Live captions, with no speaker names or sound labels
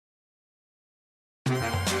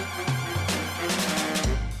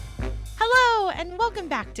and welcome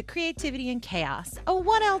back to Creativity and Chaos, a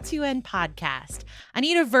 1L2N podcast. I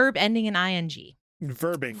need a verb ending in ing.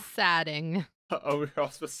 Verbing. Sadding. Oh, we're all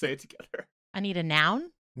supposed to say it together. I need a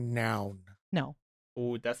noun? Noun. No.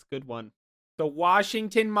 Oh, that's a good one. The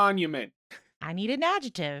Washington Monument. I need an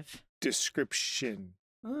adjective. Description.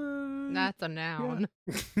 That's a noun.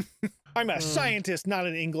 I'm a scientist, not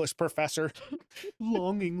an English professor.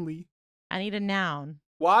 Longingly. I need a noun.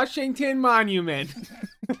 Washington Monument.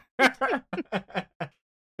 I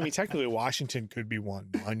mean, technically, Washington could be one.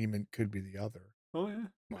 Monument could be the other. Oh, yeah.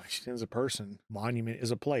 Washington's a person. Monument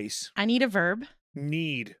is a place. I need a verb.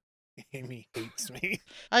 Need. Amy hates me.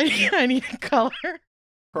 I need a color.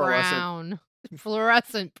 Brown.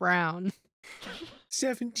 Fluorescent brown.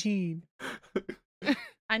 17.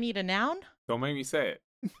 I need a noun. Don't make me say it.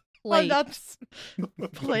 Well, Plate. that's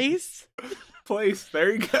place. Place.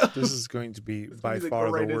 There you go. This is going to be by the far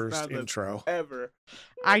the greatest worst Mad Libs intro. ever.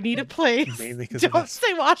 I need a place. Mainly because of Don't us.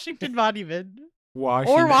 say Washington Monument.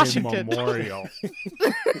 Washington. Memorial.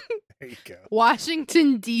 There you go.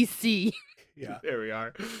 Washington, D.C. Yeah. There we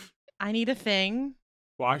are. I need a thing.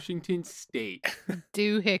 Washington State.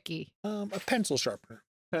 Doohickey. A pencil sharpener.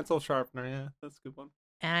 Pencil sharpener. Yeah, that's a good one.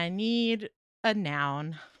 And I need a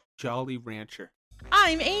noun. Jolly Rancher.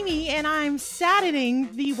 I'm Amy, and I'm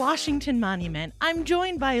saddening the Washington Monument. I'm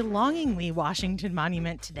joined by Longingly Washington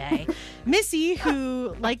Monument today. Missy,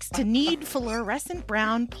 who likes to knead fluorescent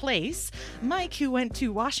brown place. Mike, who went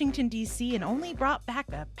to Washington, D.C. and only brought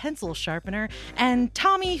back a pencil sharpener. And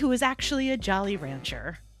Tommy, who is actually a Jolly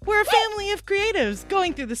Rancher. We're a family of creatives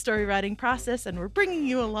going through the story writing process, and we're bringing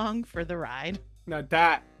you along for the ride. Now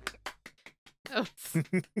that Oh,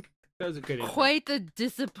 was a good intro. quite the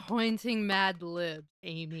disappointing Mad Libs,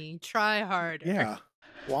 Amy. Try harder. Yeah.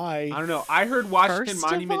 Why? I don't know. I heard Washington First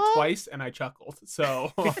of Monument all- twice and I chuckled.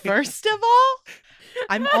 So First of all,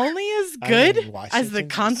 I'm only as I'm good in as the Washington,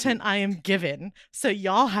 content DC. I am given. So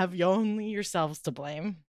y'all have only yourselves to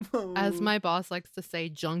blame. As my boss likes to say,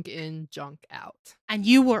 junk in, junk out. And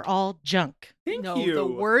you were all junk. Thank no, you. the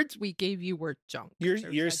words we gave you were junk. You're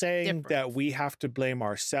There's a saying that difference. we have to blame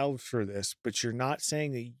ourselves for this, but you're not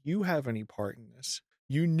saying that you have any part in this.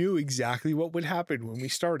 You knew exactly what would happen when we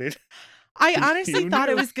started. I honestly You thought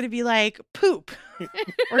it knew. was going to be like poop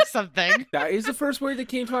or something. That is the first word that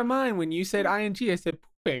came to my mind when you said ing. I said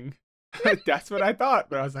pooping. That's what I thought,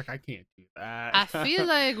 but I was like, I can't do that. I feel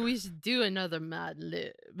like we should do another Mad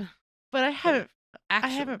Lib. But I haven't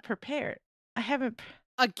Actually, prepared. I haven't.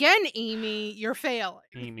 Again, Amy, you're failing.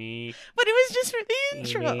 Amy. But it was just for the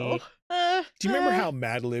intro. Amy. Do you remember how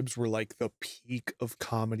Mad Libs were like the peak of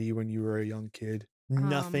comedy when you were a young kid?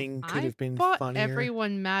 Nothing could have been bought funnier.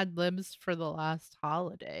 everyone Mad Libs for the last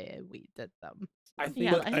holiday we did them. I think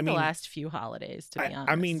Yeah, Look, I think the last few holidays, to be honest.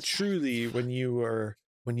 I mean, truly, when you were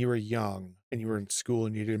young and you were in school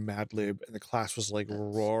and you did Mad Lib and the class was like That's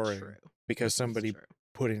roaring true. because That's somebody true.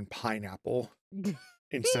 put in pineapple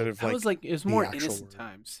instead of that was like it was more actual innocent word.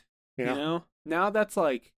 times. you You know? know? Now that's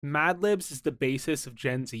like Mad Libs is the basis of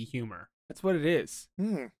Gen Z humor. That's what it is.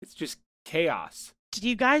 Hmm. It's just chaos. Do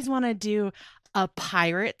you guys want to do a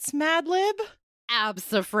Pirates Mad Lib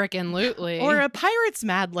Abso-frickin-lutely. or a Pirates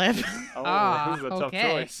Mad Lib? Oh, Ah, this is a tough okay.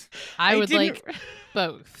 choice. I would didn't- like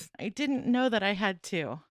both. I didn't know that I had two.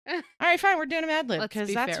 All right, fine. We're doing a Mad Lib Let's because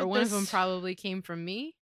be that's fair. what One this... of them probably came from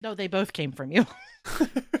me. No, they both came from you.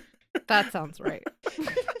 That sounds right.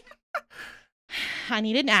 I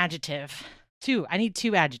need an adjective. Two. I need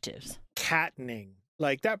two adjectives. Cattening.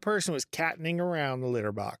 Like that person was cattening around the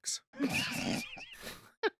litter box.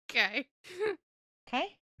 Okay. Okay.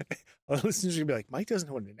 Our listeners are gonna be like, Mike doesn't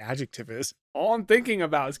know what an adjective is. All I'm thinking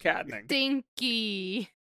about is cattening. Stinky.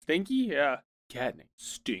 Stinky? Yeah. Cattening.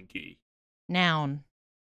 Stinky. Noun.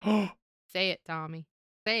 Say it, Tommy.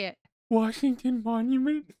 Say it. Washington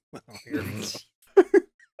Monument? Oh, here we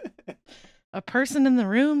go. A person in the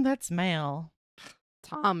room that's male.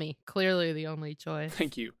 Tommy. Clearly the only choice.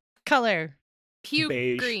 Thank you. Color. Puke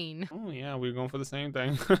Beige. green. Oh, yeah, we were going for the same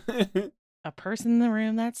thing. A person in the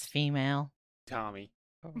room that's female. Tommy.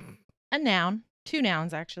 A noun. Two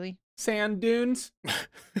nouns, actually. Sand dunes?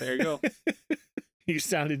 There you go. You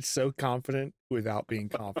sounded so confident without being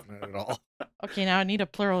confident at all. Okay, now I need a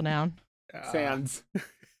plural noun. Sands.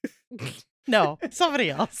 No, somebody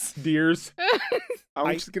else. Deers.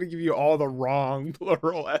 I'm just going to give you all the wrong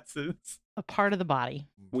plural S's. A part of the body.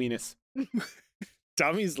 Weenus.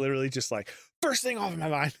 Tommy's literally just like, first thing off my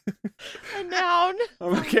mind. A noun.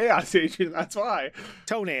 I'm a chaos agent. That's why.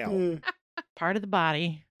 Toenail. Part of the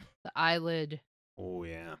body. The eyelid. Oh,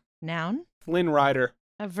 yeah. Noun. Flynn Rider.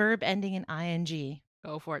 A verb ending in ing.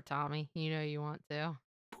 Go for it, Tommy. You know you want to.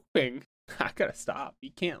 Pooping. I gotta stop.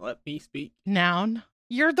 You can't let me speak. Noun.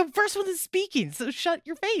 You're the first one that's speaking, so shut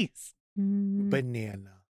your face.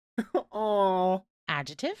 Banana. Oh,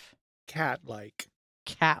 Adjective. Cat-like.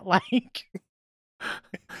 Cat-like.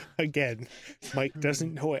 Again, Mike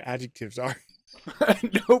doesn't know what adjectives are.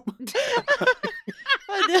 nope.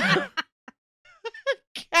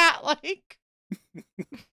 Cat-like.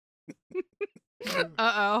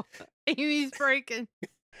 Uh-oh. Amy's breaking.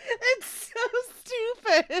 It's so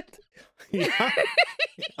stupid. Yeah.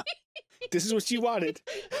 This is what you wanted.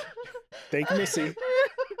 Thank Missy.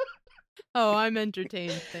 Oh, I'm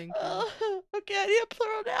entertained. Thank you. Okay, I need a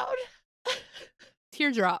plural noun.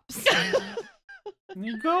 Teardrops.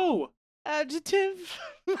 You go. Adjective.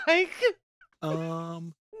 Mike.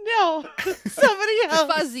 Um, No. Somebody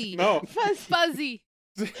else. Fuzzy. No. Fuzzy.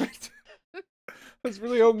 That's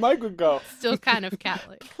really how Mike would go. Still kind of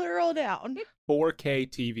cat-like. Plural noun. 4K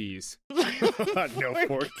TVs. no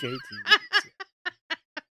 4K TV.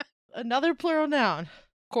 Another plural noun.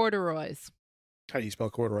 Corduroys. How do you spell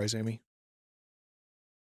corduroys, Amy?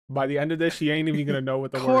 By the end of this, she ain't even gonna know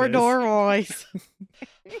what the word is. Corduroys.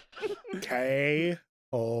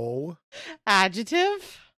 K-O.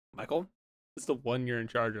 Adjective. Michael, this is the one you're in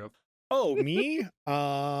charge of. Oh, me?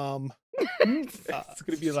 It's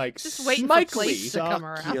gonna be like Just waiting for Smikely. plates to come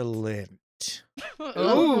around. Succulent.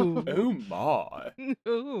 Ooh. Oh my.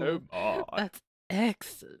 Ooh. Oh my. That's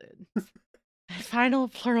excellent. Final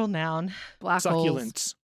plural noun. Black holes.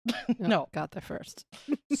 Succulents. No. Got there first.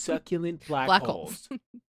 Succulent black holes. holes.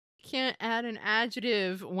 Can't add an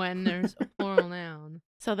adjective when there's a plural noun.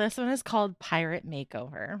 So this one is called Pirate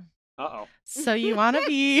Makeover. Uh-oh. So you want to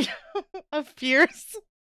be a fierce.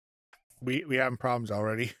 We having problems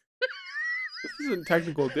already. This isn't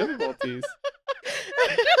technical difficulties.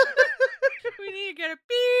 We need to get a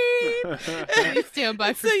beep. Please stand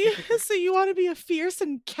by for So you want to be a fierce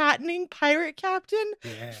and cattening pirate captain?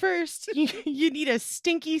 Yeah. First, you need a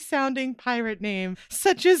stinky sounding pirate name,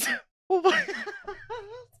 such as.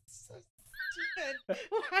 So stupid.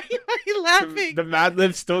 Why am I laughing? The Mad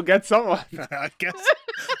Libs still get someone. I guess.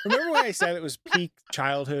 Remember when I said it was peak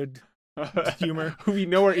childhood humor? We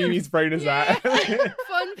know where Amy's brain is at.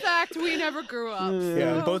 Fun fact, we never grew up.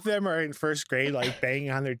 Yeah, so- both of them are in first grade, like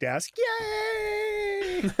banging on their desk.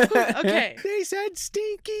 Yay! Okay. They said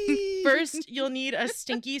stinky. First, you'll need a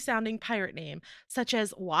stinky sounding pirate name, such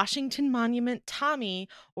as Washington Monument Tommy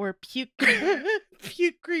or Puke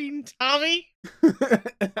Green Tommy.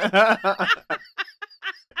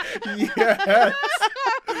 Yes.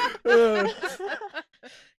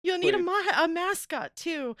 You'll need Wait. a mascot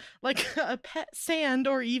too, like a pet sand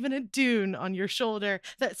or even a dune on your shoulder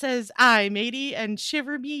that says "I matey" and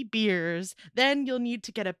 "Shiver me beers." Then you'll need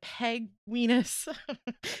to get a peg weenus.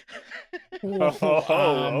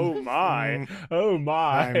 Oh my. Oh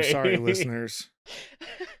my. I'm sorry, listeners.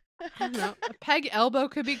 I don't know. A peg elbow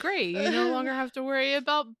could be great. You no longer have to worry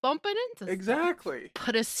about bumping into stuff. Exactly.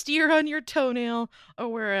 Put a steer on your toenail, or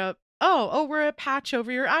wear a patch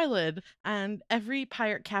over your eyelid. And every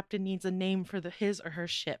pirate captain needs a name for his or her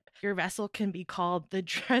ship. Your vessel can be called the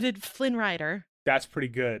dreaded Flynn Rider That's pretty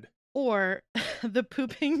good. or the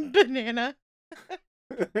pooping banana.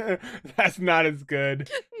 That's not as good.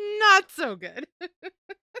 Not so good.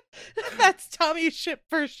 That's Tommy's ship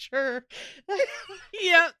for sure.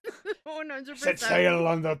 Yep. 100%.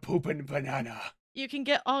 on the pooping banana. You can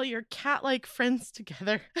get all your cat-like friends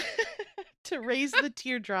together to raise the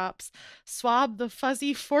teardrops, swab the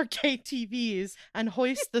fuzzy 4K TVs, and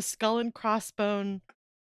hoist the skull and crossbone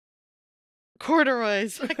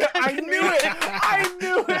corduroys. I knew it. I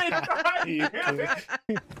knew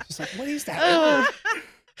it. Just like, what is that? Ugh.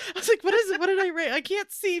 I was like, what is it? What did I write? I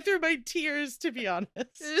can't see through my tears, to be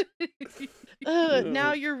honest.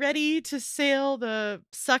 Now you're ready to sail the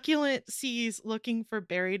succulent seas looking for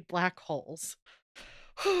buried black holes.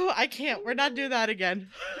 I can't. We're not doing that again.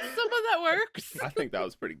 Some of that works. I think that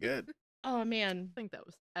was pretty good. Oh, man. I think that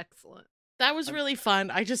was excellent. That was really fun.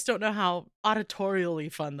 I just don't know how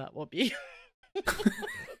auditorially fun that will be.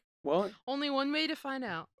 Well, Only one way to find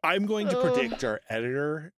out. I'm going to predict our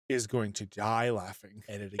editor is going to die laughing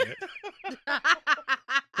editing it.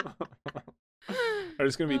 I'm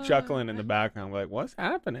just gonna be chuckling in the background, like, what's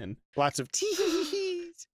happening? Lots of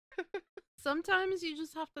teas. Sometimes you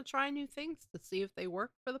just have to try new things to see if they work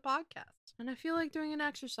for the podcast. And I feel like doing an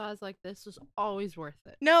exercise like this is always worth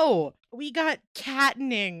it. No, we got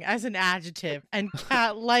cattening as an adjective and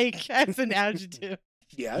cat-like as an adjective.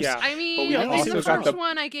 Yes. Yeah. I But mean, we at least also the got first the-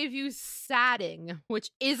 one I gave you sadding, which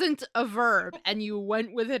isn't a verb, and you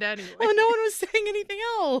went with it anyway. Oh, no one was saying anything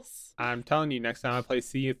else. I'm telling you, next time I play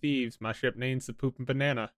Sea of Thieves, my ship name's the pooping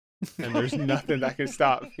banana. and there's nothing that can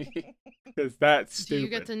stop me because that's stupid. Do you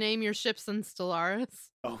get to name your ships in Stellaris?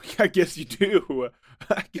 Oh, I guess you do.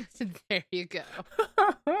 I guess. There you go.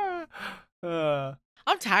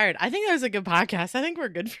 I'm tired. I think that was a good podcast. I think we're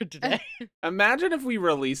good for today. Imagine if we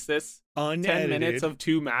release this 10 Unedited. minutes of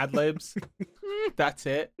 2 Mad Libs. That's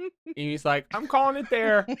it. And he's like, I'm calling it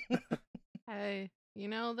there. Hey,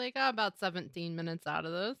 they got about 17 minutes out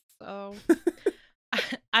of this, so.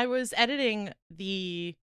 I was editing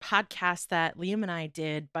the podcast that Liam and I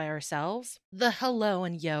did by ourselves, the Hello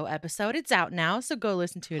and Yo episode. It's out now, so go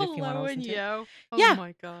listen to it if you want to listen to it. Yo. Oh Yeah.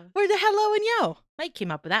 my god. Or the Hello and Yo. Mike came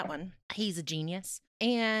up with that one. He's a genius.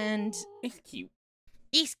 And He's cute.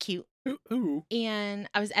 he's cute. Ooh. And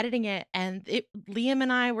I was editing it, and Liam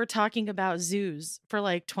and I were talking about zoos for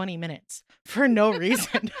like 20 minutes for no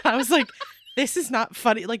reason. I was like, this is not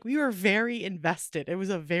funny. Like, we were very invested. It was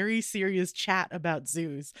a very serious chat about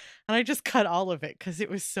zoos. And I just cut all of it because it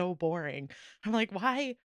was so boring. I'm like,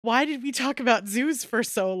 why did we talk about zoos for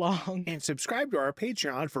so long? And subscribe to our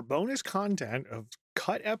Patreon for bonus content of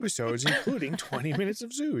cut episodes, including 20 minutes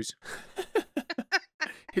of zoos.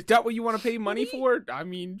 Is that what you want to pay money for? I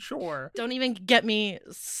mean, sure. Don't even get me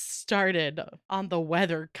started on the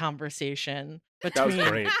weather conversation That was between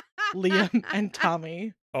great. Liam and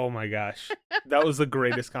Tommy. Oh my gosh. That was the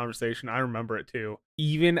greatest conversation. I remember it too.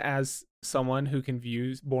 Even as someone who can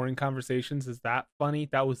view boring conversations as that funny,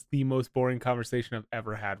 that was the most boring conversation I've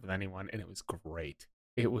ever had with anyone. And it was great.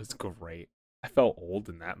 It was great. I felt old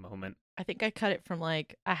in that moment. I think I cut it from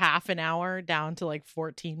like a half an hour down to like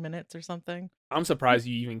 14 minutes or something. I'm surprised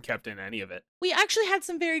you even kept in any of it. We actually had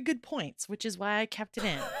some very good points, which is why I kept it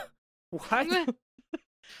in. What?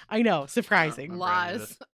 I know, surprising. I'm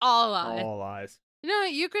Lies. All lies. All lies.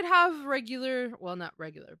 You could have not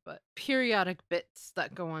regular, but periodic bits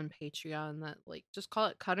that go on Patreon that just call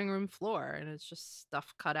it cutting room floor, and it's just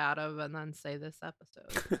stuff cut out of and then say this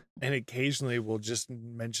episode. And occasionally we'll just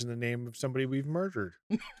mention the name of somebody we've murdered.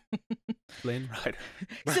 Lynn Ryder.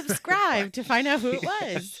 Subscribe to find out who it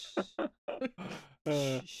was.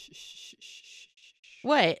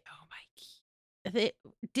 What? Oh, Mikey.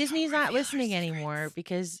 Disney's Don't not reveal our listening anymore secrets.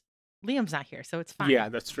 because Liam's not here, so it's fine. Yeah,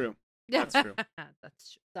 that's true. That's true.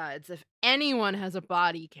 That's true. Besides, if anyone has a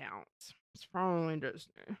body count, it's probably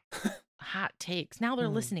Disney. Hot takes. Now they're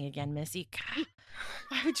Hmm. listening again, Missy. God,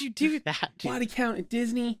 why would you do that? Body count at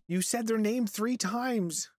Disney. You said their name 3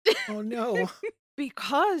 times. Oh no.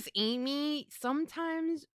 Because, Amy,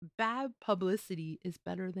 sometimes bad publicity is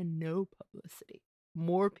better than no publicity.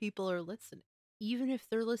 More people are listening. Even if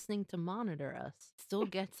they're listening to monitor us, still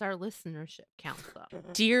gets our listenership counts up.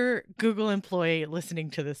 Dear Google employee listening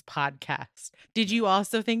to this podcast, did you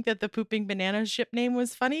also think that the pooping banana ship name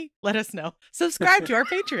was funny? Let us know. Subscribe to our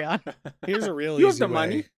Patreon. Here's a real You have easy the way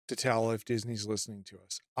money. to tell if Disney's listening to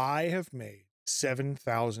us. I have made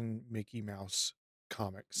 7,000 Mickey Mouse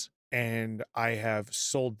comics, and I have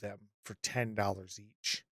sold them for $10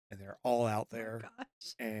 each. And they're all out there,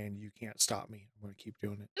 Gosh. and you can't stop me. I'm going to keep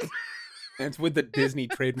doing it. And it's with the Disney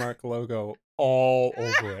trademark logo all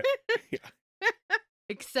over it.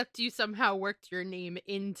 Except you somehow worked your name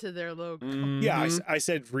into their logo. Yeah, Mhm. I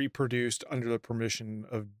said reproduced under the permission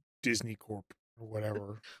of Disney Corp or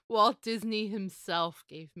whatever. Walt Disney himself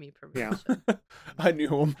gave me permission. I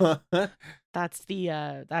knew him. That's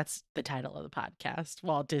the title of the podcast.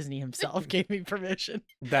 Walt Disney himself gave me permission.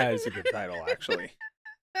 That is a good title, actually.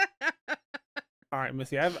 All right,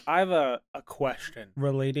 Missy, I have a question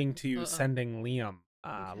relating to Uh-oh. sending Liam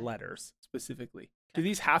Okay. letters specifically. Do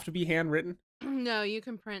these have to be handwritten? No, you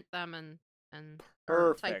can print them and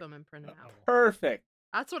or type Perfect. them and print them out. Perfect.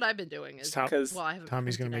 That's what I've been doing. Is Tom- Because well, I haven't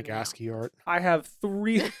Tommy's going to printed make any out. ASCII art. I have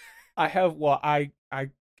 3.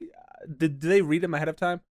 Did they read them ahead of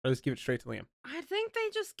time? Or just give it straight to Liam? I think they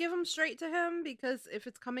just give them straight to him because if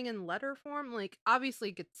it's coming in letter form, obviously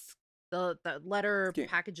it gets the letter Scan-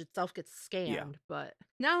 package itself gets scanned, but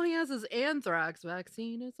now he has his anthrax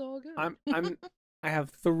vaccine. It's all good. I have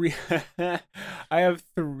 3 I have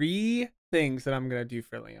 3 things that I'm gonna do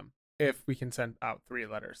for Liam if we can send out 3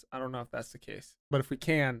 letters. I don't know if that's the case, but if we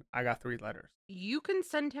can, I got 3 letters. You can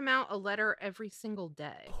send him out a letter every single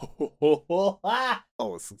day. Oh,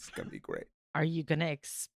 this is gonna be great. Are you gonna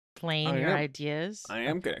explain I your am. ideas? I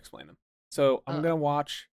am gonna explain them. So I'm gonna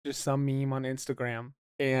watch just some meme on Instagram,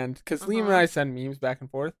 and because Liam and I send memes back and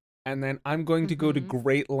forth, and then I'm going to go to Mhm.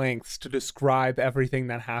 great lengths to describe everything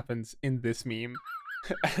that happens in this meme,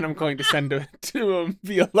 and I'm going to send it to him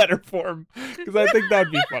via letter form because I think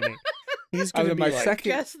that'd be funny. He's And gonna then be my like second,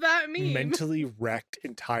 Guess that meme. mentally wrecked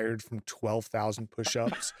and tired from 12,000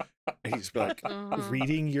 push-ups. And he's like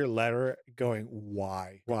reading your letter, going,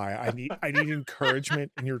 "Why? I need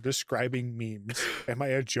encouragement, and you're describing memes. Am I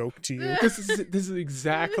a joke to you?" this is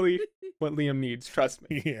exactly what Liam needs. Trust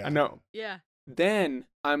me. Yeah. I know. Yeah. Then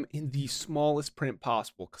I'm in the smallest print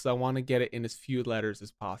possible because I want to get it in as few letters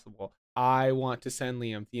as possible. I want to send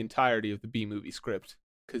Liam the entirety of the B movie script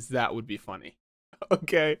because that would be funny.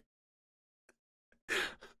 Okay.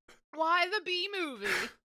 Why the B movie?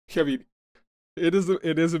 I mean, it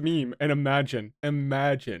is a meme, and imagine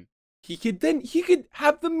he could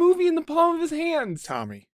have the movie in the palm of his hands.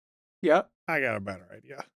 Tommy, Yeah. I got a better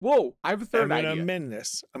idea. Whoa, I have a I'm third gonna idea. amend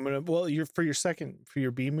this. For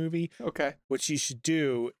your B movie, Okay. what you should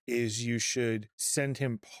do is you should send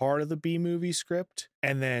him part of the B movie script,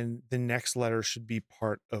 and then the next letter should be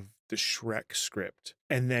part of the Shrek script,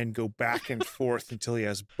 and then go back and forth until he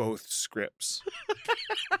has both scripts.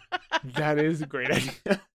 That is a great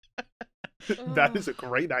idea. That is a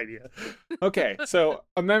great idea. Okay, so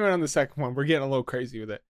amendment on the second one. We're getting a little crazy with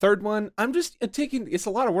it. Third one, I'm just taking. It's a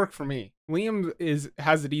lot of work for me. Liam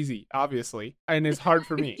has it easy, obviously, and it's hard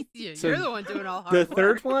for me. Yeah, So you're the one doing all hard The work.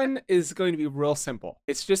 third one is going to be real simple.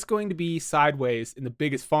 It's just going to be sideways in the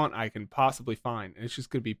biggest font I can possibly find, and it's just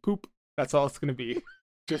going to be poop. That's all it's going to be.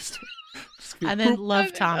 Just And then poop. Love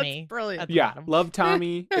That's Tommy. brilliant. at the Yeah, bottom. Love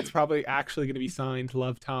Tommy. It's probably actually going to be signed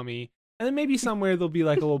Love Tommy. And then maybe somewhere there'll be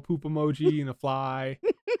like a little poop emoji and a fly.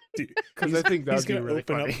 Because I think that He's would be gonna really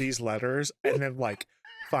open funny. up these letters and then like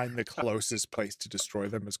find the closest place to destroy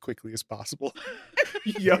them as quickly as possible.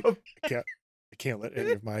 Yup. I can't let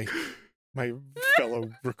any of my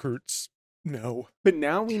fellow recruits know. But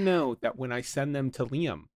now we know that when I send them to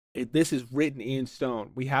Liam, this is written in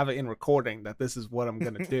stone. We have it in recording that this is what I'm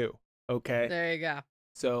going to do. Okay? There you go.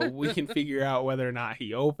 So we can figure out whether or not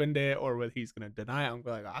he opened it or whether he's going to deny it. I'm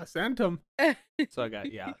like, I sent him. So I got,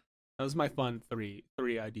 that was my fun three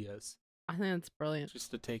ideas. I think that's brilliant.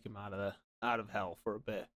 Just to take him out of hell for a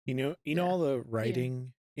bit. You know Yeah. all the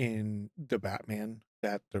writing in the Batman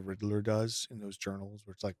that the Riddler does in those journals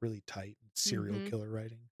where it's like really tight serial Mhm. killer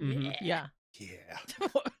writing. Mhm. Yeah. Yeah.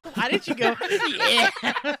 Why did you go?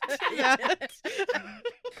 Yeah.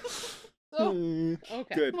 So, Mm,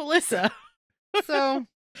 okay. Good. Melissa. So,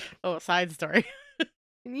 Oh, side story.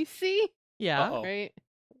 can you see? Yeah. Uh-oh. Right?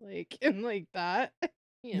 Like, and like that.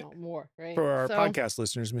 You know, more, right? For our So- podcast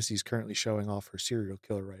listeners, Missy's currently showing off her serial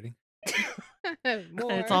killer writing.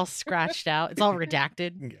 more. And it's all scratched out. It's all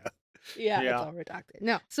redacted. Yeah. Yeah, Yeah. it's all redacted.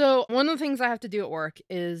 No. So one of the things I have to do at work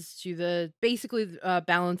is to basically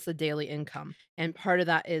balance the daily income. And part of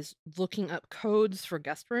that is looking up codes for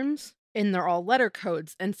guest rooms. And they're all letter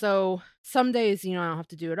codes. And so some days, I don't have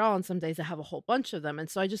to do it all. And some days I have a whole bunch of them. And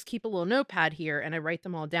so I just keep a little notepad here and I write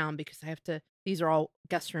them all down because these are all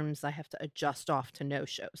guest rooms I have to adjust off to no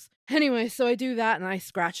shows. Anyway, so I do that and I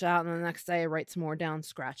scratch it out. And the next day I write some more down,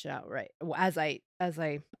 scratch it out, right? As I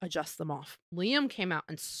adjust them off. Liam came out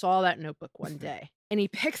and saw that notebook one day. And he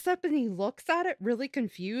picks up and he looks at it really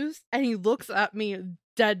confused. And he looks at me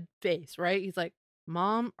dead face, right? He's like,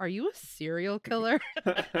 Mom, are you a serial killer?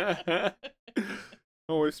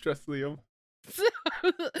 Always trust Liam. So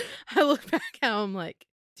I look back at him like,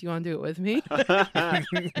 do you want to do it with me?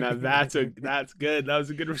 Now that's good. That was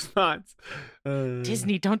a good response.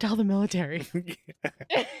 Disney, don't tell the military.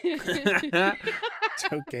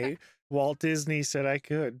 It's okay. Walt Disney said I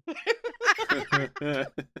could.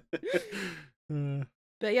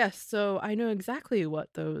 But yes, so I know exactly what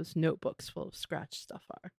those notebooks full of scratch stuff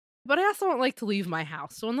are. But I also don't like to leave my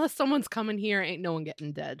house. So unless someone's coming here, ain't no one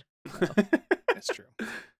getting dead. That's true.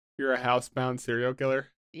 You're a housebound serial killer.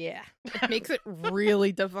 Yeah. It makes it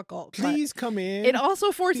really difficult. but Please come in. It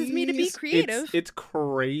also forces me to be Please. creative. It's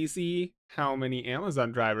crazy how many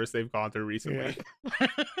Amazon drivers they've gone through recently. I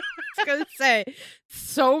was gonna say,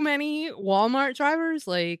 so many Walmart drivers,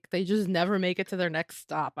 like, they just never make it to their next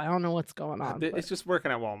stop. I don't know what's going on. It's but- just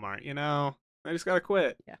working at Walmart, I just gotta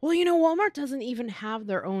quit. Yeah. Well, Walmart doesn't even have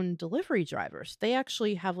their own delivery drivers. They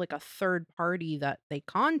actually have like a third party that they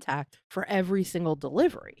contact for every single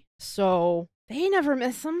delivery. So they never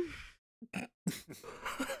miss them.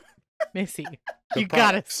 Missy, The you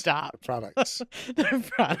gotta products. stop. The products.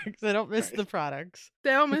 The products. I don't miss Right. the products.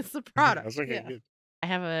 They don't miss the product. That's okay. Yeah. Good. I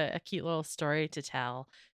have a cute little story to tell.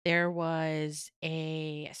 there was so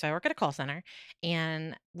I work at a call center,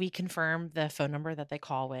 and we confirmed the phone number that they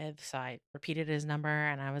call with. So I repeated his number,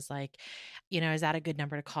 and I was like, is that a good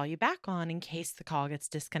number to call you back on in case the call gets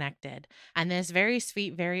disconnected? And this very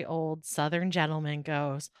sweet, very old Southern gentleman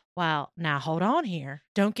goes, well, now hold on here.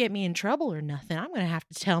 Don't get me in trouble or nothing. I'm going to have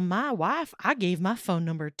to tell my wife I gave my phone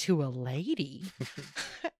number to a lady.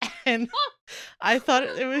 And I thought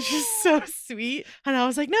it was just so sweet. And I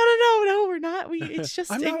was like, no, we're not. It's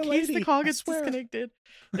just I'm in not a case the lady, call I gets swear. disconnected.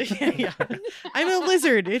 Yeah. I'm a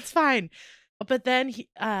lizard. It's fine. But then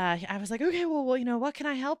I was like, okay, well, what can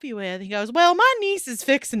I help you with? He goes, well, my niece is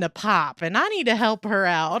fixing to pop and I need to help her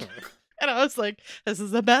out. And I was like, this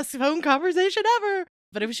is the best phone conversation ever.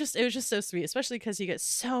 But it was just so sweet, especially because you get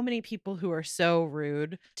so many people who are so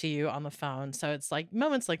rude to you on the phone. So it's like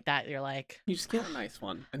moments like that, you're like, You just get a nice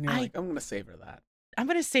one, and you're like, I'm gonna savor that. I'm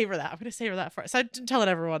going to savor that. I'm going to savor that for us. So I'm telling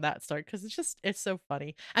everyone that story because it's so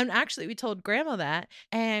funny. And actually, we told Grandma that,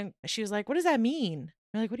 and she was like, what does that mean?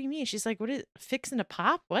 We're like, what do you mean? She's like, what is fixing to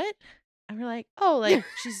pop? What? And we're like, oh, like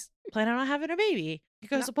she's planning on having a baby. He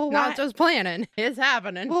goes, well, why? Not just planning, it's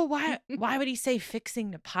happening. Well, why would he say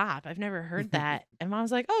fixing to pop? I've never heard that. And Mom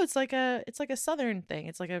was like, oh, it's like a Southern thing.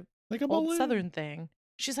 It's like a old balloon. Southern thing.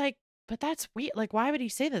 She's like, but that's weird. Like, why would he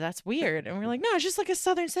say that? That's weird. And we're like, no, it's just like a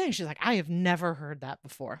Southern saying. She's like, I have never heard that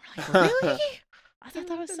before. We're like, really? I thought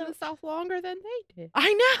that was in so. the South longer than they did.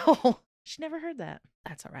 I know. She never heard that.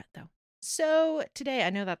 That's all right though. So today, I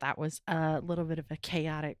know that was a little bit of a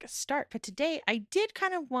chaotic start, but today I did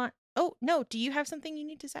kind of want. Oh no, do you have something you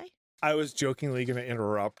need to say? I was jokingly going to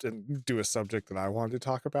interrupt and do a subject that I wanted to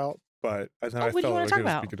talk about, but then I what do you felt wanna like talk it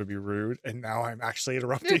was about? going to be rude, and now I'm actually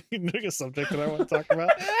interrupting and doing a subject that I want to talk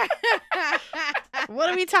about. What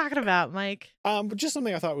are we talking about, Mike? But just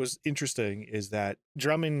something I thought was interesting is that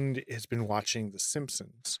Drummond has been watching The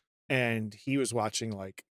Simpsons, and he was watching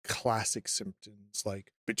like classic Simpsons,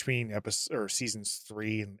 like between seasons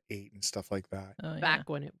 3 and 8 and stuff like that. Oh, Back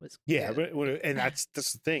when it was Yeah, good. and that's the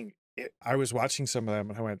thing. I was watching some of them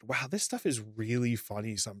and I went, wow, this stuff is really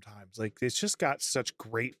funny sometimes. Like, it's just got such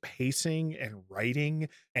great pacing and writing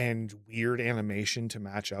and weird animation to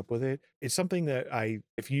match up with it. It's something that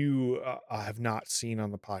if you have not seen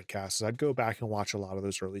on the podcast, I'd go back and watch a lot of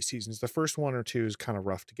those early seasons. The first 1 or 2 is kind of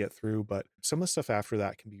rough to get through, but some of the stuff after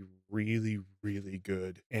that can be really, really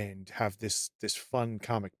good and have this fun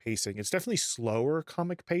comic pacing. It's definitely slower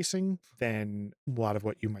comic pacing than a lot of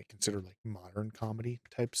what you might consider like modern comedy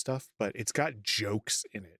type stuff, but it's got jokes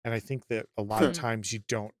in it. And I think that a lot of times you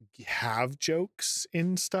don't have jokes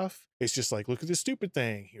in stuff. It's just like, look at this stupid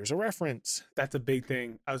thing. Here's a reference. That's a big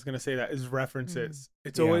thing. I was gonna say that is references.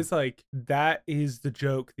 It's Yeah. always like that is the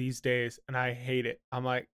joke these days, and I hate it. I'm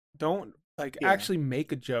like, don't actually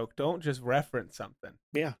make a joke. Don't just reference something.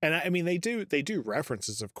 Yeah. And I mean, they do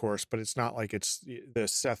references, of course, but it's not like it's the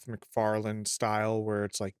Seth MacFarlane style where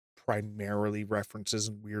it's like primarily references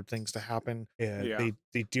and weird things to happen.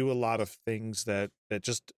 They do a lot of things that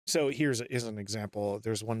just. So here's an example.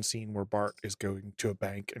 There's one scene where Bart is going to a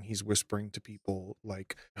bank and he's whispering to people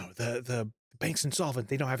like, "Oh, the bank's insolvent.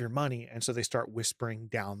 They don't have your money." And so they start whispering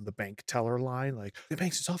down the bank teller line, like, "The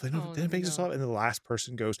bank's insolvent. The bank's insolvent." And the last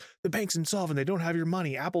person goes, "The bank's insolvent. They don't have your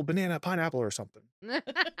money. Apple, banana, pineapple," or something.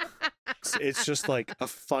 It's just like a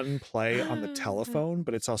fun play on the telephone,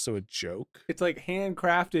 but it's also a joke. It's like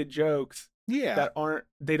handcrafted jokes. Yeah. That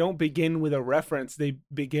they don't begin with a reference. They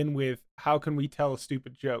begin with, how can we tell a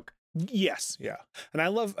stupid joke? Yes, yeah. And I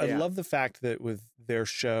love the fact that with their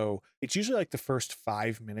show, it's usually like the first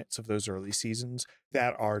 5 minutes of those early seasons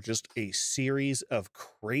that are just a series of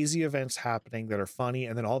crazy events happening that are funny,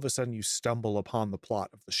 and then all of a sudden you stumble upon the plot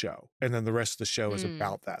of the show, and then the rest of the show is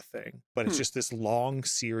about that thing. But it's just this long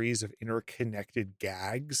series of interconnected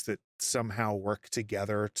gags that somehow work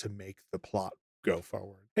together to make the plot go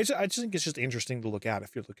forward. I just think it's just interesting to look at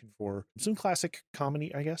if you're looking for some classic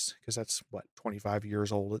comedy, I guess, because that's 25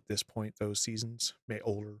 years old at this point. Those seasons, maybe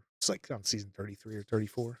older. It's like on season 33 or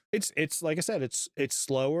 34. It's like I said, it's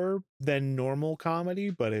slower than normal comedy,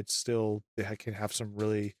 but it can have some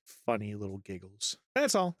really funny little giggles.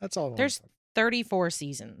 That's all. There's 34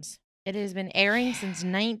 seasons. It has been airing since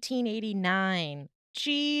 1989.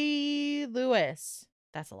 Gee, Lewis.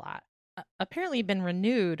 That's a lot. Apparently been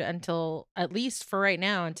renewed until, at least for right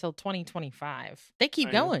now, until 2025. They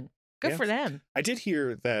keep going. Good for them. I did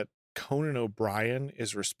hear that Conan O'Brien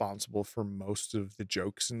is responsible for most of the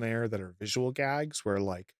jokes in there that are visual gags, where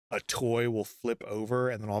like a toy will flip over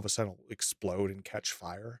and then all of a sudden it'll explode and catch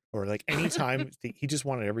fire. Or like anytime he just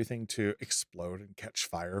wanted everything to explode and catch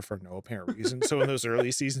fire for no apparent reason. So in those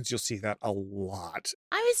early seasons, you'll see that a lot.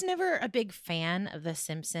 I was never a big fan of The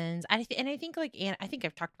Simpsons. And I think like I think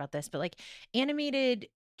I've talked about this, but like animated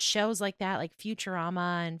shows like that, like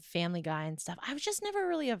Futurama and Family Guy and stuff, I was just never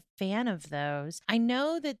really a fan of those. I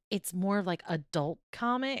know that it's more of like adult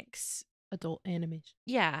comics, Adult animation.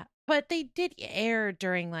 yeah, but they did air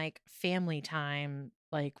during like family time,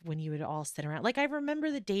 like when you would all sit around. Like I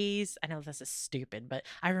remember the days, I know this is stupid, but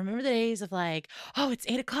I remember the days of like, oh, it's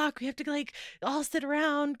 8:00, we have to like all sit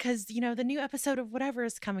around because, you know, the new episode of whatever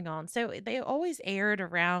is coming on. So they always aired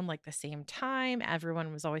around like the same time.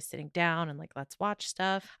 Everyone was always sitting down and like, let's watch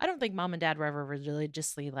stuff. I don't think mom and dad were ever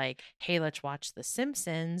religiously like, hey, let's watch The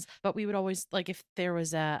Simpsons, but we would always like, if there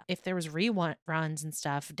was reruns and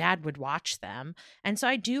stuff, dad would watch them. And so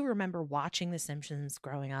I do remember watching The Simpsons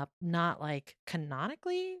growing up, not like canonically.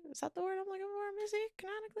 Is that the word I'm looking for, Missy?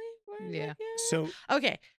 Canonically? Yeah. So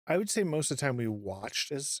Okay. I would say most of the time we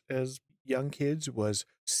watched as young kids was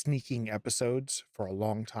sneaking episodes for a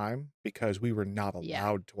long time because we were not allowed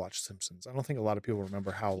Yeah. to watch Simpsons. I don't think a lot of people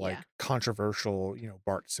remember how like Yeah. controversial, you know,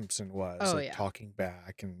 Bart Simpson was, Oh, like yeah. talking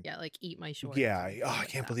back and Yeah, like Eat My Shorts. yeah, and oh, stuff I like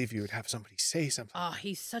can't that. believe you would have somebody say something. Oh,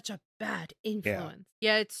 he's such a bad influence.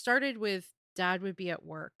 Yeah, it started with dad would be at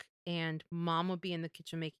work and mom would be in the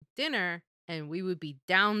kitchen making dinner, and we would be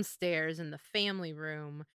downstairs in the family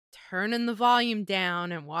room turning the volume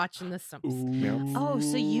down and watching The Simpsons. Oh,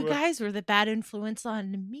 so you guys were the bad influence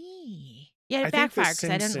on me. Yeah, I it think The backfired because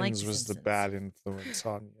I didn't like Simpsons The was the Simpsons. bad influence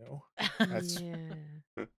on you. That's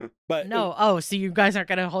Yeah. but No, oh, so you guys aren't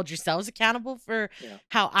going to hold yourselves accountable for Yeah.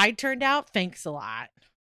 how I turned out? Thanks a lot.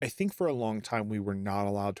 I think for a long time we were not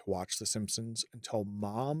allowed to watch The Simpsons until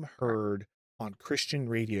mom heard on Christian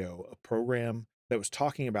radio a program that was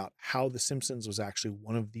talking about how The Simpsons was actually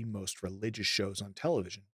one of the most religious shows on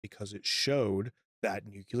television because it showed that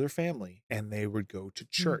nuclear family and they would go to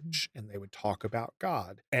church and they would talk about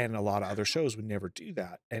God, and a lot of other shows would never do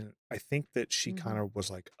that. And I think that she kind of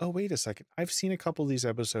was like, oh, wait a second, I've seen a couple of these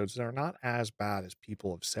episodes that are not as bad as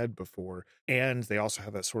people have said before, and they also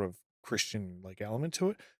have that sort of Christian like element to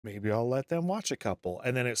it. Maybe I'll let them watch a couple.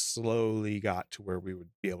 And then it slowly got to where we would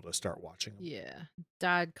be able to start watching them. Yeah.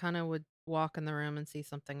 Dad kind of would walk in the room and see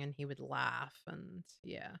something and he would laugh. And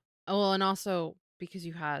yeah. Oh, well, and also because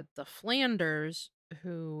you had the Flanders,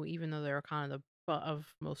 who, even though they were kind of the butt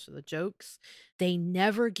of most of the jokes, they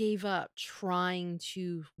never gave up trying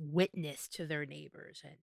to witness to their neighbors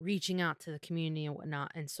and reaching out to the community and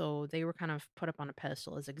whatnot. And so they were kind of put up on a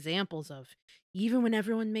pedestal as examples of, even when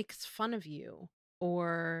everyone makes fun of you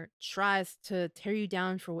or tries to tear you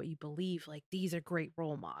down for what you believe, like these are great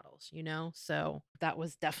role models, you know? So that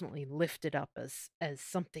was definitely lifted up as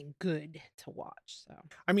something good to watch. So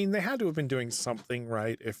I mean, they had to have been doing something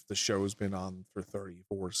right if the show's been on for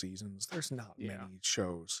 34 seasons. There's not many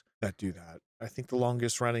shows that do that. I think the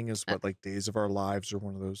longest running is what, like Days of Our Lives or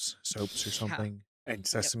one of those soaps or something. And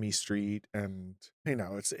Sesame Street, and you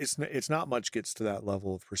know, it's not much gets to that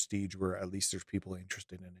level of prestige where at least there's people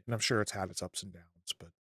interested in it. And I'm sure it's had its ups and downs, but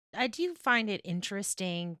I do find it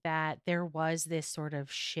interesting that there was this sort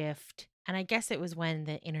of shift, and I guess it was when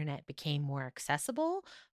the internet became more accessible,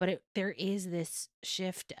 but there is this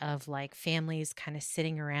shift of like families kind of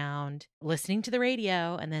sitting around listening to the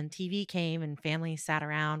radio, and then TV came and families sat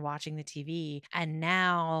around watching the TV. And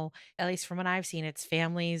now, at least from what I've seen, it's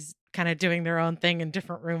families kind of doing their own thing in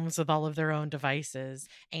different rooms with all of their own devices.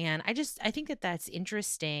 And I think that that's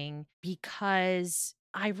interesting because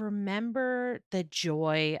I remember the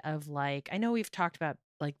joy of like, I know we've talked about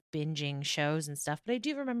like binging shows and stuff, but I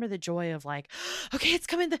do remember the joy of like, okay, it's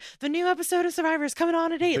coming, the new episode of Survivor is coming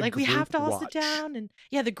on at 8. Like we have to all sit down. And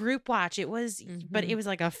yeah, the group watch, it was, but it was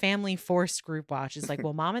like a family forced group watch. It's like,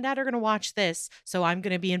 well, mom and dad are going to watch this, so I'm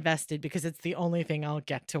going to be invested because it's the only thing I'll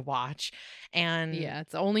get to watch. And yeah,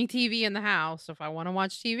 it's the only TV in the house. So if I want to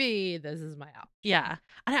watch TV, this is my out. Yeah.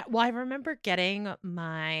 And I remember getting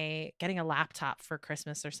a laptop for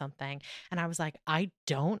Christmas or something. And I was like, I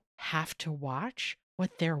don't have to watch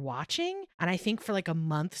what they're watching. And I think for like a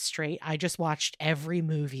month straight, I just watched every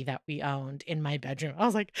movie that we owned in my bedroom. I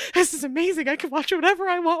was like, this is amazing. I can watch whatever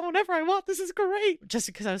I want, whenever I want. This is great. Just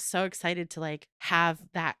because I was so excited to like have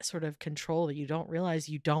that sort of control that you don't realize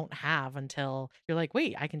you don't have until you're like,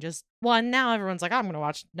 wait, I can just, now everyone's like, I'm going to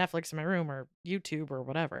watch Netflix in my room or YouTube or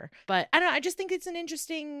whatever. But I don't know. I just think it's an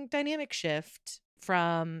interesting dynamic shift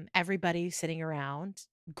from everybody sitting around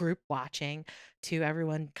group watching to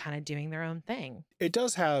everyone kind of doing their own thing. It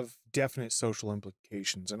does have definite social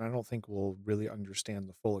implications, and I don't think we'll really understand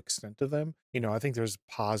the full extent of them. I think there's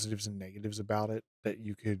positives and negatives about it that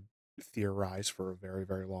you could theorize for a very,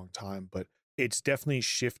 very long time, but it's definitely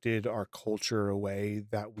shifted our culture away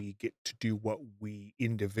that we get to do what we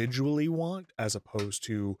individually want, as opposed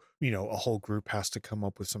to, a whole group has to come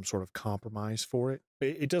up with some sort of compromise for it.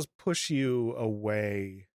 It does push you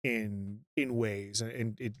away in ways,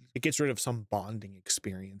 and it gets rid of some bonding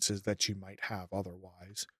experiences that you might have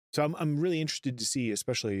otherwise. So I'm really interested to see,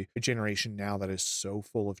 especially a generation now that is so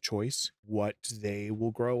full of choice, what they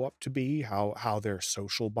will grow up to be, how their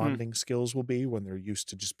social bonding skills will be when they're used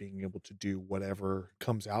to just being able to do whatever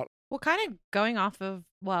comes out. Well, kind of going off of,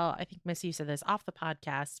 well, I think Missy, you said this off the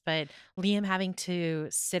podcast, but Liam having to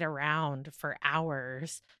sit around for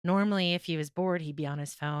hours. Normally, if he was bored, he'd be on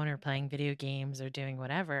his phone or playing video games or doing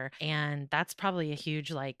whatever. And that's probably a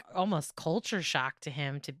huge, like, almost culture shock to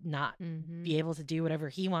him to not be able to do whatever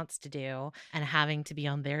he wants to do and having to be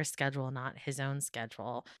on their schedule, not his own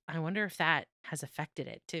schedule. I wonder if that has affected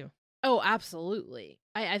it too. Oh, absolutely.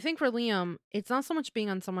 I think for Liam, it's not so much being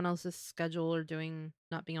on someone else's schedule or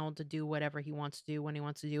not being able to do whatever he wants to do when he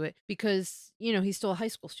wants to do it, because, he's still a high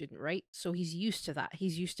school student, right? So he's used to that.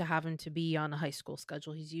 He's used to having to be on a high school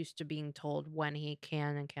schedule. He's used to being told when he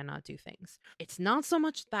can and cannot do things. It's not so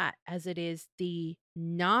much that as it is the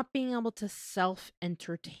not being able to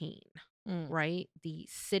self-entertain. Right? The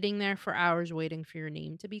sitting there for hours waiting for your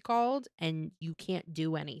name to be called and you can't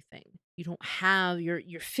do anything. You don't have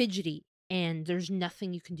you're fidgety and there's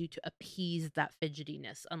nothing you can do to appease that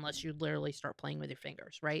fidgetiness unless you literally start playing with your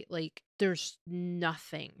fingers, right? Like there's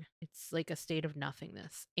nothing. It's like a state of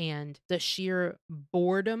nothingness. And the sheer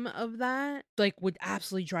boredom of that would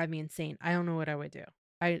absolutely drive me insane. I don't know what I would do.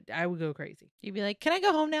 I would go crazy. You'd be like, can I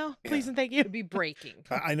go home now? Please and thank you. It'd be breaking.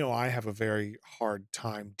 I know I have a very hard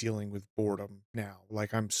time dealing with boredom now.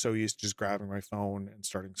 Like I'm so used to just grabbing my phone and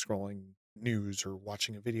starting scrolling news or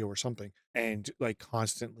watching a video or something, and like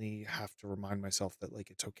constantly have to remind myself that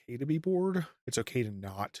like it's okay to be bored. It's okay to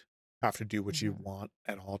not have to do what you want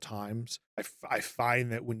at all times. I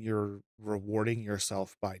find that when you're rewarding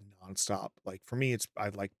yourself by nonstop, like for me, I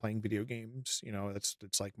like playing video games.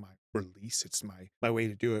 It's like my release. It's my way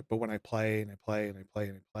to do it. But when I play and I play and I play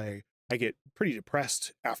and I play, I get pretty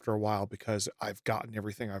depressed after a while because I've gotten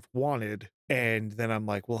everything I've wanted. And then I'm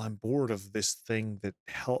like, well, I'm bored of this thing that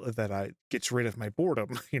gets rid of my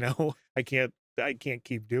boredom. I can't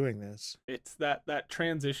keep doing this. It's that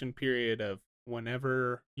transition period of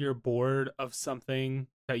whenever you're bored of something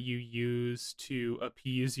that you use to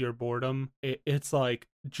appease your boredom, it's like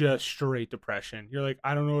just straight depression. You're like,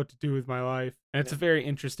 I don't know what to do with my life. And it's a very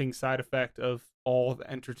interesting side effect of all the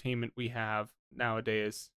entertainment we have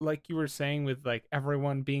nowadays. Like you were saying with like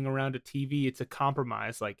everyone being around a TV, it's a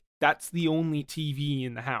compromise. Like that's the only TV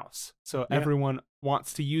in the house. So everyone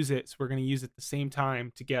wants to use it. So we're going to use it at the same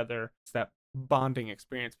time together. It's that bonding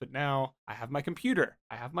experience. But now I have my computer,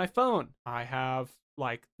 I have my phone, I have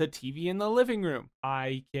like the TV in the living room.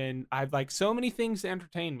 I've like so many things to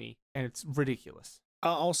entertain me, and it's ridiculous.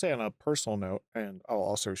 I'll say on a personal note, and I'll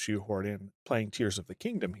also shoehorn in playing Tears of the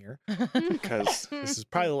Kingdom here, because this is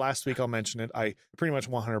probably the last week I'll mention it. I pretty much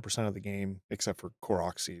 100% of the game, except for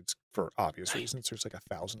Korok seeds, for obvious reasons. There's like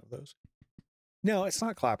 1,000 of those. No, it's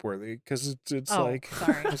not clapworthy, because it's sorry.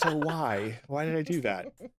 So why did I do that?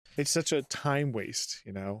 It's such a time waste,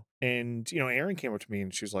 And, Erin came up to me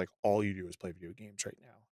and she was like, all you do is play video games right now.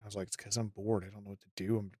 I was like, it's because I'm bored. I don't know what to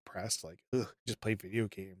do. I'm depressed. Like, just play video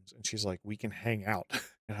games. And she's like, we can hang out.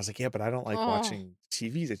 And I was like, yeah, but I don't like watching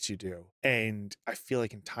TV that you do. And I feel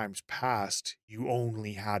like in times past, you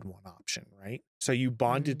only had one option, right? So you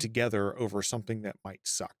bonded together over something that might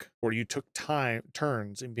suck, or you took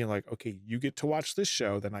turns and being like, okay, you get to watch this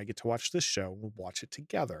show, then I get to watch this show. We'll watch it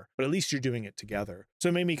together, but at least you're doing it together. So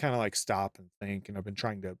it made me kind of like stop and think. And I've been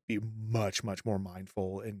trying to be much, much more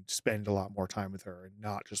mindful and spend a lot more time with her and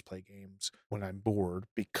not just play games when I'm bored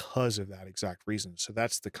because of that exact reason. So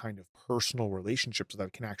that's the kind of personal relationships that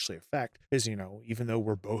it can actually affect is, even though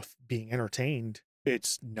we're both being entertained,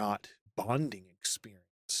 it's not bonding experience.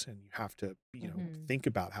 And you have to, think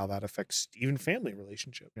about how that affects even family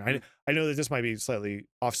relationship. I know that this might be slightly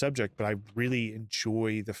off subject, but I really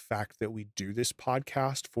enjoy the fact that we do this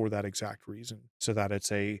podcast for that exact reason, so that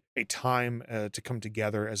it's a time to come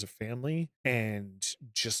together as a family and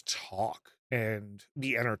just talk and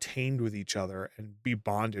be entertained with each other and be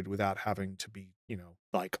bonded without having to be,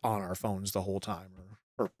 like on our phones the whole time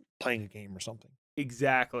or playing a game or something.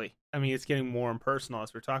 Exactly. I mean, it's getting more impersonal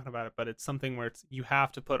as we're talking about it, but it's something where you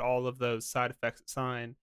have to put all of those side effects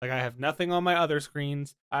aside Like I have nothing on my other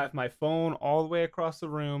screens. I have my phone all the way across the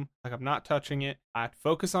room. Like I'm not touching it. I have to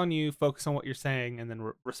focus on you, focus on what you're saying, and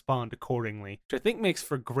then respond accordingly, which I think makes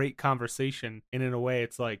for great conversation. And in a way,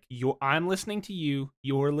 it's like I'm listening to you,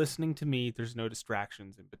 you're listening to me. There's no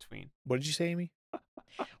distractions in between. What did you say, Amy?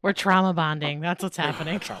 We're trauma bonding. That's what's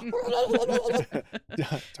happening.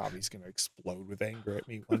 Tommy's gonna explode with anger at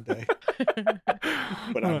me one day,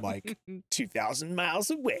 but I'm like 2,000 miles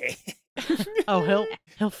away. Oh,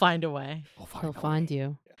 he'll find a way. He'll find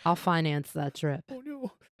you. I'll finance that trip. Oh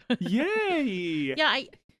no! Yay! Yeah,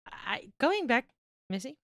 I going back,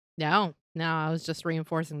 Missy. No, I was just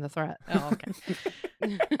reinforcing the threat. Oh,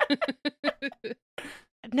 okay.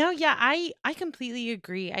 No, yeah, I completely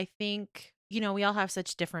agree. I think, we all have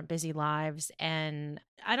such different busy lives, and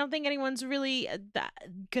I don't think anyone's really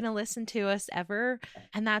gonna listen to us ever,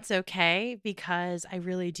 and that's okay, because I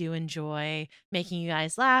really do enjoy making you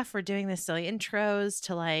guys laugh or doing the silly intros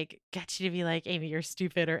to like get you to be like, Amy, you're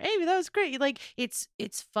stupid, or Amy, that was great. Like it's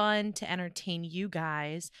fun to entertain you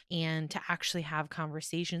guys and to actually have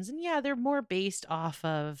conversations, and yeah, they're more based off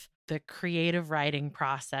of the creative writing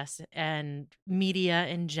process and media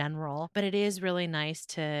in general, but it is really nice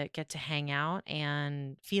to get to hang out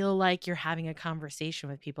and feel like you're having a conversation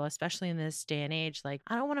with people, especially in this day and age. Like,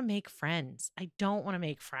 I don't want to make friends.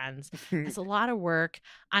 It's a lot of work,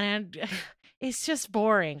 and it's just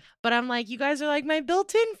boring, but I'm like, you guys are like my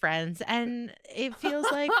built-in friends, and it feels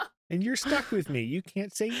like And you're stuck with me. You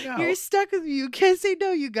can't say no. you're stuck with me. You can't say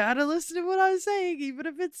no. You gotta listen to what I'm saying, even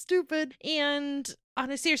if it's stupid. And on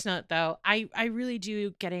a serious note, though, I really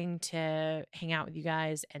do getting to hang out with you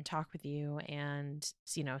guys and talk with you and,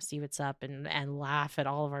 see what's up and laugh at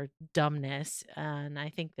all of our dumbness. And I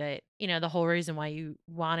think that, the whole reason why you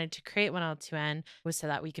wanted to create 1L2N was so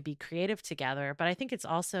that we could be creative together. But I think it's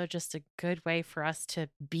also just a good way for us to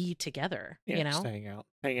be together, Just hang out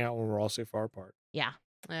when we're all so far apart. Yeah.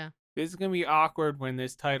 Yeah. This is gonna be awkward when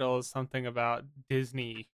this title is something about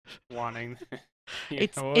Disney wanting.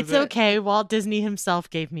 It's What was it? okay. Walt Disney himself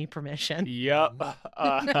gave me permission. Yep.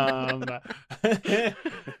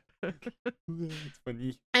 It's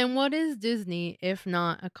funny. And what is Disney if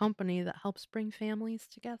not a company that helps bring families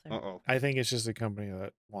together? Uh-oh. I think it's just a company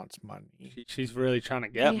that wants money. She's really trying to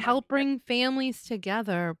get They help bring families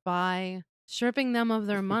together by stripping them of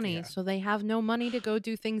their money, Yeah. so they have no money to go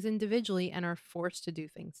do things individually and are forced to do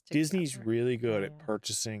things together. Disney's really good at Yeah.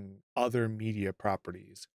 purchasing other media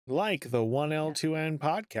properties, like the 1L2N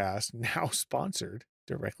podcast, now sponsored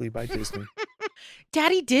directly by Disney.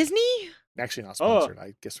 Daddy Disney? Actually, not sponsored.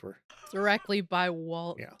 I guess we're directly by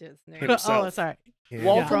Walt Yeah. Disney. Himself. Oh, sorry. yeah.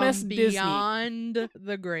 Walt Yeah. from From Disney. beyond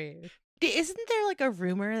the grave. Isn't there like a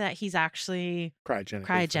rumor that he's actually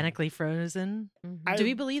cryogenically frozen? Mhm. Do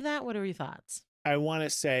we believe that? What are your thoughts? I want to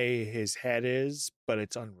say his head is, but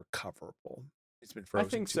it's unrecoverable. It's been I frozen.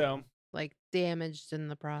 think too so. long. Like damaged in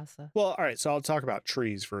the process. Well, all right. So I'll talk about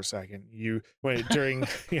trees for a second. When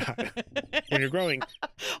you're growing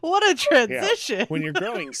What a transition. when you're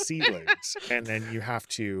growing seedlings and then you have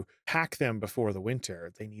to pack them before the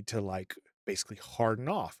winter, they need to basically harden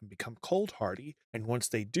off and become cold hardy. And once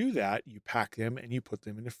they do that, you pack them and you put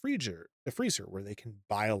them in a freezer where they can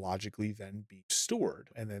biologically then be stored,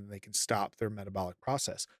 and then they can stop their metabolic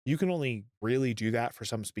process. You can only really do that for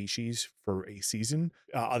some species for a season.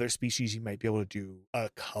 Other species you might be able to do a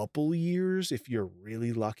couple years if you're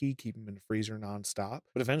really lucky, keep them in the freezer nonstop.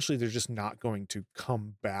 But eventually they're just not going to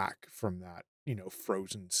come back from that,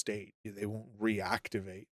 frozen state. They won't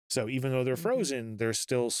reactivate. So even though they're frozen, there's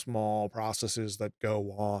still small processes that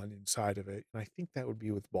go on inside of it. And I think that would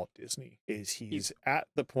be with Walt Disney, is he's at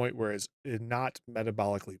the point where it's not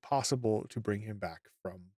metabolically possible to bring him back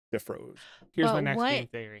from the froze. Here's But my next what- game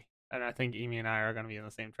theory, and I think Amy and I are going to be on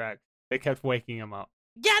the same track. They kept waking him up.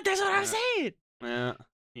 Yeah, that's what I'm saying. Yeah.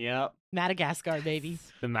 Yep. Madagascar, baby.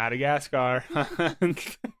 The Madagascar.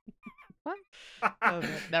 What? Oh,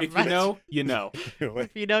 never If you mind. know, you know.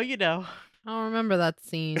 If you know, you know. I don't remember that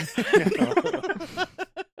scene.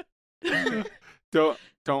 Don't.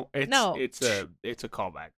 It's No. It's a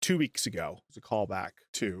callback. 2 weeks ago, it was a callback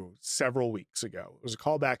to several weeks ago. It was a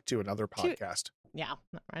callback to another podcast. Yeah,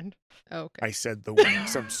 never mind. Okay. I said the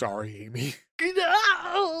weeks. I'm sorry, Amy.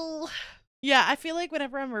 No! Yeah, I feel like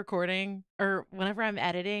whenever I'm recording or whenever I'm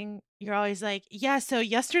editing, you're always like, yeah, so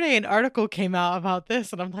yesterday an article came out about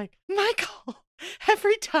this. And I'm like, Michael,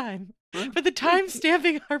 every time for the time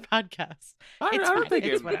stamping our podcast. I It's don't fine. think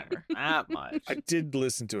It's it's whatever. that much. I did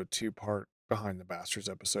listen to a 2-part Behind the Bastards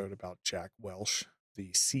episode about Jack Welch, the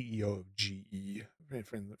CEO of GE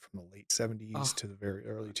from the late 70s Oh, to the very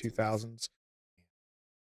early 2000s.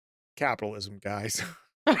 Capitalism, guys.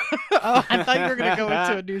 Oh, I thought you were gonna go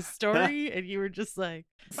into a new story, and you were just like,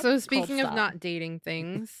 So speaking of stop. not dating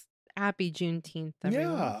things, happy Juneteenth,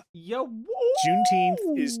 everyone. Yeah. Yo,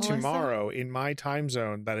 Juneteenth is Melissa? tomorrow in my time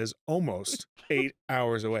zone. That is almost 8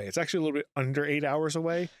 hours away. It's actually a little bit under 8 hours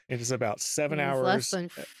away. It is about 7 It is hours. less than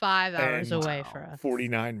 5 hours and away for us.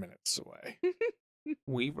 49 minutes away.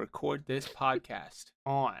 we record this podcast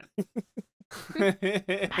on. My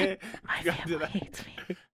family hates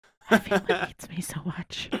me. My family hates me so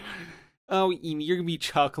much. Oh, Amy, you're gonna be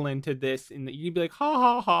chuckling to this, and you're gonna be like, ha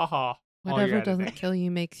ha ha ha. while you're Whatever doesn't editing. kill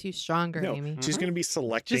you makes you stronger, No, Amy. she's going to be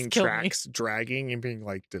selecting Just kill me. tracks, dragging, and being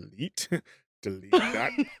like, delete, delete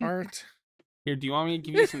that part. Here, do you want me to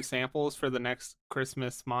give you some samples for the next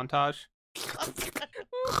Christmas montage?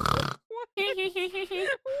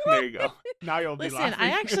 There you go. Now you'll be Listen, laughing. I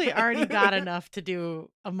actually already got enough to do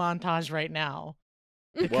a montage right now.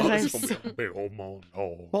 Because Well, I'm it's going to so- be a big old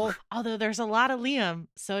montage. Well, although there's a lot of Liam,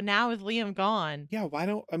 so now with Liam gone, Yeah, why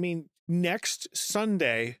don't, I mean, next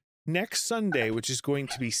Sunday, which is going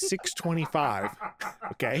to be 6:25,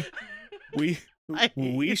 okay? We I hate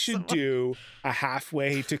we you should so much. do a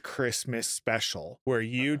halfway to Christmas special where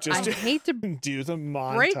you I just hate to do the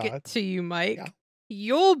montage. break it to you, Mike. Yeah.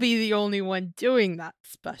 You'll be the only one doing that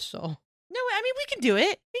special. No, I mean we can do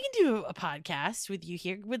it. We can do a podcast with you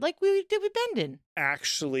here, with like we did with Bendon.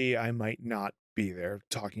 Actually, I might not be there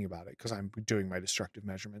talking about it because I'm doing my destructive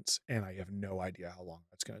measurements and I have no idea how long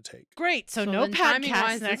that's going to take. Great. So no then timing-wise,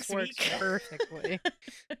 podcast this next works week. perfectly.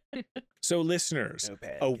 So, listeners,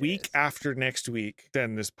 a week after next week,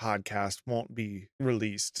 then this podcast won't be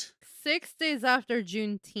released. 6 days after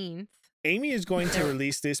Juneteenth. Amy is going to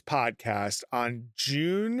release this podcast on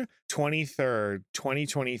June 23rd,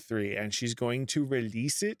 2023, and she's going to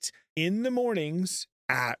release it in the mornings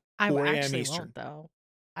at I 4 a.m. actually Eastern. won't though.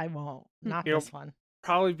 I won't. Not It'll- this one.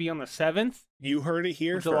 Probably be on the 7th. You heard it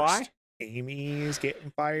here Of July? first. Amy is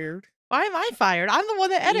getting fired. Why am I fired? I'm the one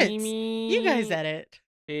that edits. Amy You guys edit.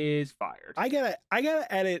 is fired. I gotta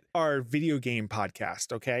edit our video game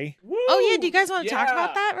podcast, okay? Oh yeah, do you guys want to talk Yeah.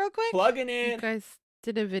 about that real quick? Plugging You in. guys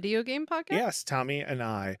did a video game podcast? Yes, Tommy and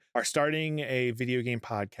I are starting a video game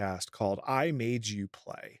podcast called I Made You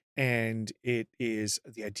Play. And it is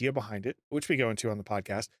the idea behind it, which we go into on the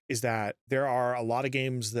podcast, is that there are a lot of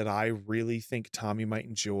games that I really think Tommy might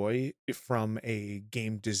enjoy from a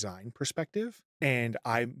game design perspective. And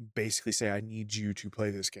I basically say, I need you to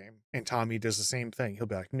play this game. And Tommy does the same thing. He'll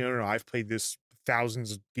be like, no, I've played this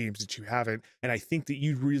thousands of games that you haven't. And I think that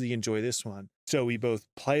you'd really enjoy this one. So we both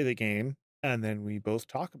play the game and then we both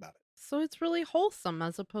talk about it. So it's really wholesome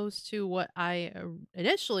as opposed to what I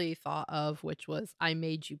initially thought of, which was I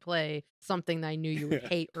made you play something that I knew you would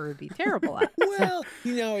hate or would be terrible at. Well,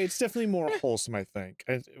 it's definitely more wholesome, I think.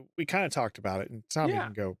 And we kind of talked about it, and Tommy Yeah.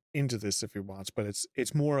 can go into this if he wants, but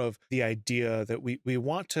it's more of the idea that we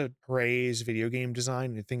want to praise video game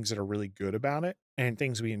design and things that are really good about it and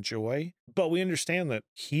things we enjoy, but we understand that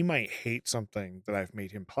he might hate something that I've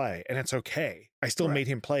made him play, and it's okay. I still Correct. made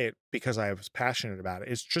him play it because I was passionate about it.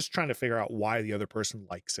 It's just trying to figure out why the other person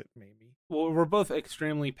likes it, maybe. Well, we're both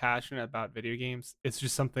extremely passionate about video games. It's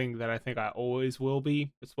just something that I think I always will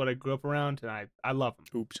be. It's what I grew up around, and I love them.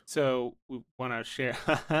 Oops. So we want to share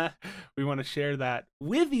we want to share that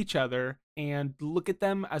with each other and look at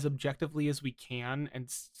them as objectively as we can, and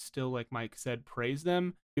still, like Mike said, praise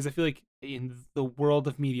them, because I feel like in the world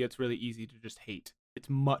of media it's really easy to just hate. It's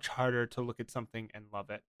much harder to look at something and love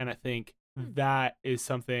it, and I think that is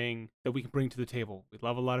something that we can bring to the table. We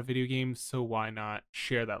love a lot of video games, so why not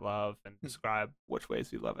share that love and describe which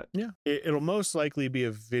ways we love it? Yeah. It'll most likely be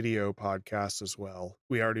a video podcast as well.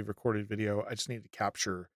 We already recorded video. I just need to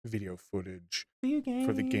capture video footage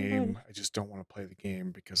for the game. I just don't want to play the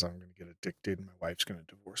game because I'm going to get addicted and my wife's going to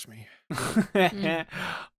divorce me.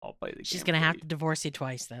 I'll play the She's game gonna for have you. to divorce you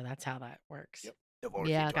twice though. That's how that works. Yep. Divorce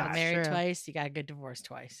Yeah, you Got that's married true. twice, you got a good divorce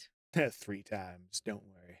twice. 3 times. Don't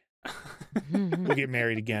worry. Mm-hmm. We'll get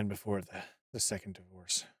married again before the second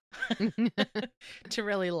divorce. To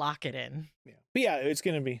really lock it in. Yeah. But yeah, it's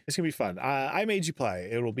going to be fun. I Made You Play.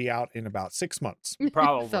 It'll be out in about 6 months.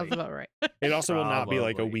 Probably. Sounds about right. It also will not be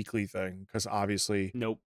like a Probably. weekly thing because obviously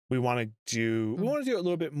Nope. we want to do a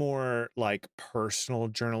little bit more like personal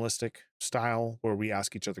journalistic style where we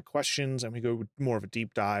ask each other questions and we go with more of a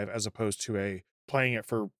deep dive as opposed to playing it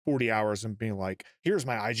for 40 hours and being like, here's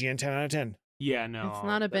my IGN 10 out of 10. Yeah, no. It's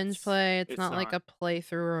not a binge that's- play. It's not like a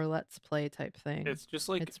playthrough or let's play type thing. It's just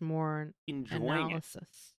like It's more enjoying it.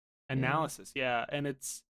 analysis. analysis. Yeah. And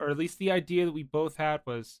or at least the idea that we both had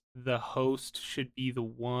was the host should be the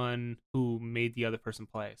one who made the other person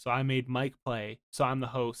play. So I made Mike play, so I'm the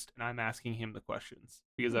host and I'm asking him the questions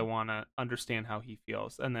because I want to understand how he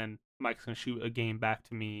feels. And then Mike's going to shoot a game back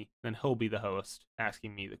to me, then he'll be the host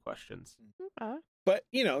asking me the questions. Okay. But,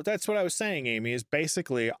 that's what I was saying, Amy, is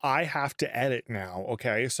basically I have to edit now,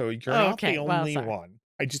 okay? So you're not the only one.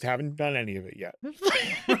 I just haven't done any of it yet.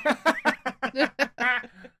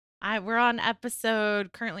 We're on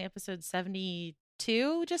currently episode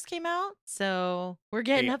 72 just came out, so we're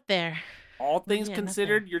getting up there. All things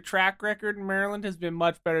considered, your track record in Maryland has been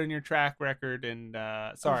much better than your track record in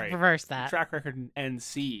reverse that. Your track record in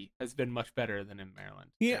NC has been much better than in Maryland.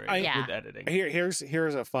 Yeah, with editing.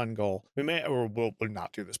 Here's a fun goal. We'll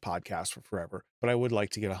not do this podcast for forever, but I would like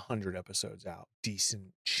to get 100 episodes out.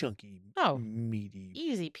 Decent, chunky, meaty.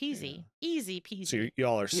 Easy peasy. Yeah. Easy peasy. So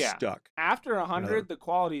y'all are stuck. After 100, the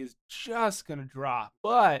quality is just going to drop,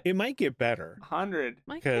 but it might get better. 100.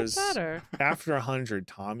 Might get better. After 100,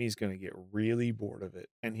 Tommy's going to get really bored of it.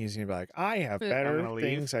 And he's going to be like, I have better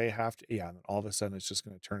things I have to. Yeah. And then all of a sudden, it's just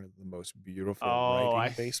going to turn into the most beautiful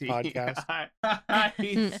writing-based podcast. I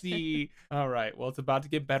see. All right. Well, it's about to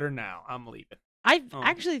get better now. I'm leaving. I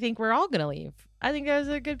actually think we're all going to leave. I think that was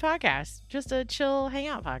a good podcast. Just a chill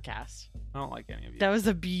hangout podcast. I don't like any of you. That was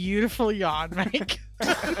a beautiful yawn, Mike.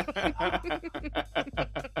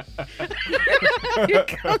 Here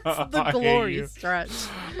comes the glory stretch.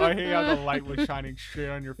 I hate how the light was shining straight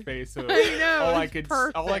on your face. So I know.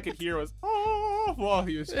 All I could hear was, oh, while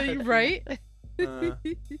he was right.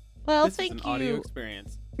 Well, thank you. Audio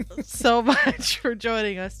experience. So much for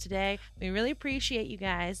joining us today. We really appreciate you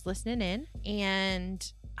guys listening in.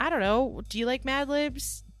 And I don't know, do you like Mad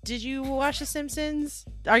Libs? Did you watch The Simpsons?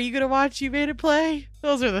 Are you going to watch You Made It Play?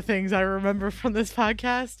 Those are the things I remember from this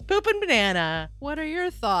podcast. Poop and banana. What are your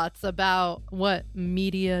thoughts about what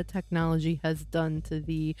media technology has done to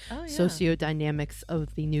the sociodynamics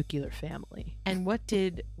of the nuclear family? And what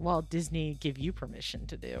did Walt Disney give you permission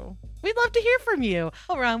to do? We'd love to hear from you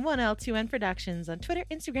over on 1L2N Productions on Twitter,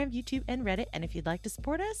 Instagram, YouTube, and Reddit. And if you'd like to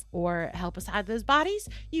support us or help us hide those bodies,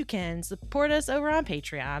 you can support us over on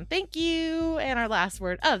Patreon. Thank you. And our last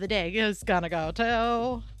word of the day is gonna go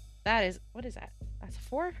to... What is that? That's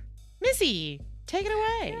 4? Missy, take it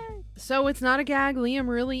away. So it's not a gag. Liam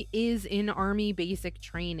really is in Army basic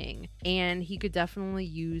training, and he could definitely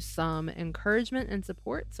use some encouragement and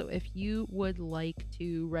support. So if you would like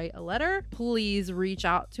to write a letter, please reach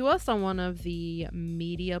out to us on one of the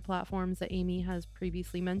media platforms that Amy has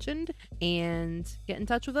previously mentioned and get in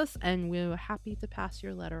touch with us, and we're happy to pass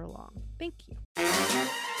your letter along. Thank you.